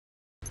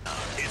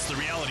the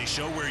reality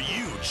show where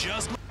you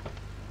just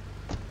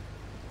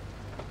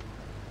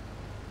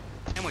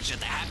sandwich at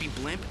the Happy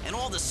Blimp, and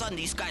all of a sudden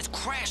these guys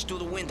crashed through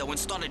the window and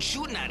started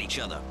shooting at each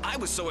other. I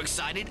was so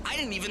excited, I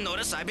didn't even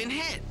notice I'd been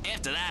hit.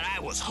 After that,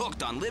 I was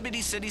hooked on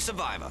Liberty City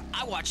Survivor.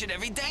 I watch it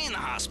every day in the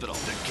hospital.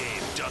 The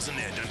game doesn't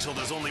end until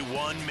there's only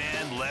one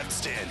man left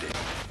standing.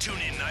 Tune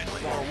in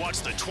nightly or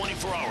watch the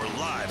 24-hour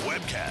live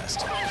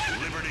webcast.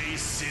 Liberty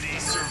City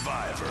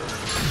Survivor.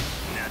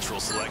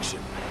 Natural Selection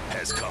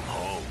has come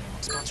home.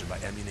 Sponsored by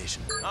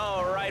Ammunition.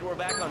 All right, we're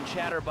back on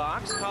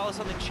Chatterbox. Call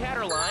us on the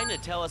Chatter line to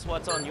tell us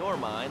what's on your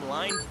mind.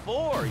 Line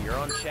 4, you're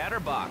on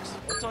Chatterbox.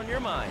 What's on your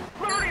mind?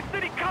 Liberty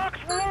City Cox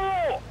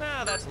rule!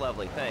 Ah, that's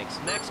lovely, thanks.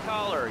 Next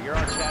caller, you're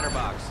on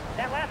Chatterbox.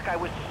 That last guy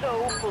was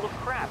so full of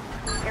crap.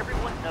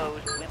 Everyone knows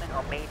women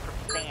are made from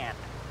sand.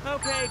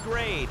 Okay,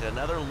 great.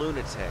 Another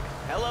lunatic.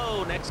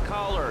 Hello, next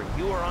caller.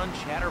 You are on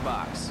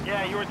Chatterbox.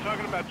 Yeah, you were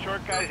talking about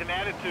short guys and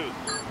attitudes.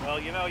 Well,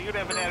 you know, you'd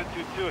have an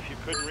attitude too if you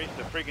couldn't reach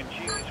the friggin'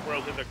 cheesy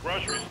squirrels in the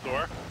grocery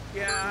store.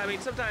 Yeah, I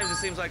mean, sometimes it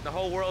seems like the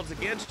whole world's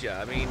against you.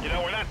 I mean... You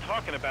know, we're not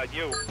talking about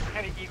you. What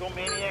kind of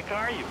egomaniac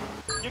are you?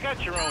 You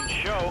got your own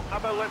show. How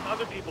about letting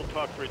other people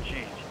talk for a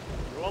change?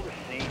 You're all the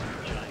same,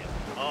 giant.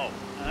 Oh,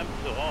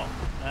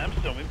 I'm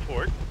so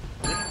important.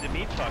 Listen to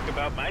me talk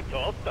about my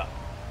tall stuff.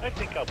 I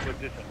think I'll put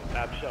this on the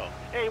top shelf.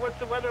 Hey, what's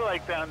the weather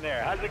like down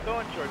there? How's it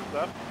going, short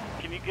stuff?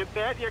 Can you get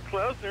that? You're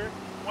closer.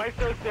 Why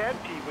so sad,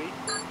 Pee-wee?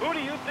 Who do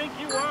you think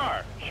you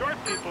are? Short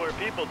people are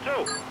people,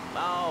 too.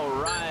 All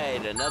right,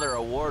 another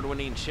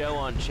award-winning show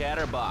on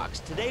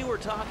Chatterbox. Today we're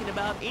talking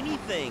about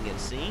anything, it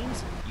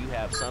seems. You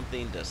have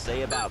something to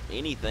say about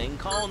anything,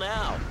 call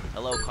now.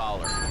 Hello,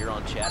 caller. You're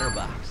on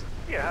Chatterbox.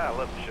 Yeah, hi, I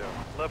love the show.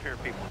 Love hearing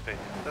people's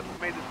opinions. That's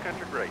what made this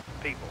country great.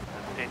 People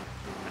and opinions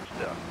and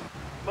stuff.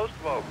 Most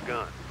of all,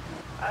 guns.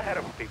 I had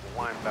over people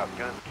whining about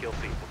guns kill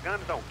people.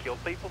 Guns don't kill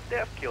people.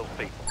 Death kills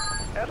people.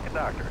 Ask a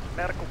doctor. It's a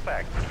medical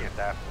fact. You can't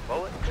die from a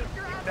bullet. You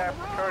can die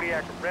from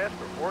cardiac arrest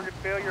or organ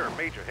failure or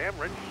major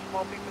hemorrhage.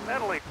 Small piece of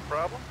metal ain't the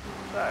problem.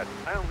 Besides,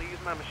 I only use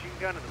my machine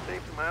gun in the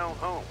safety of my own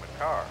home and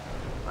car.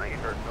 I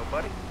ain't hurting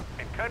nobody.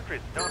 And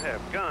countries that don't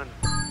have guns...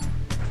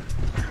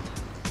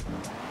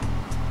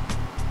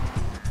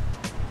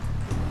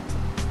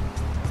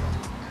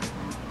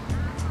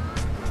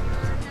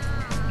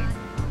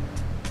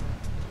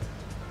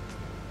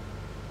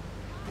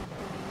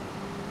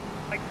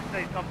 I'd like to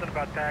say something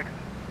about taxes.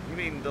 You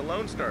mean the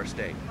Lone Star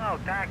State? No,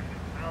 taxes.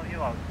 Well, you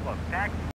know, look, taxes.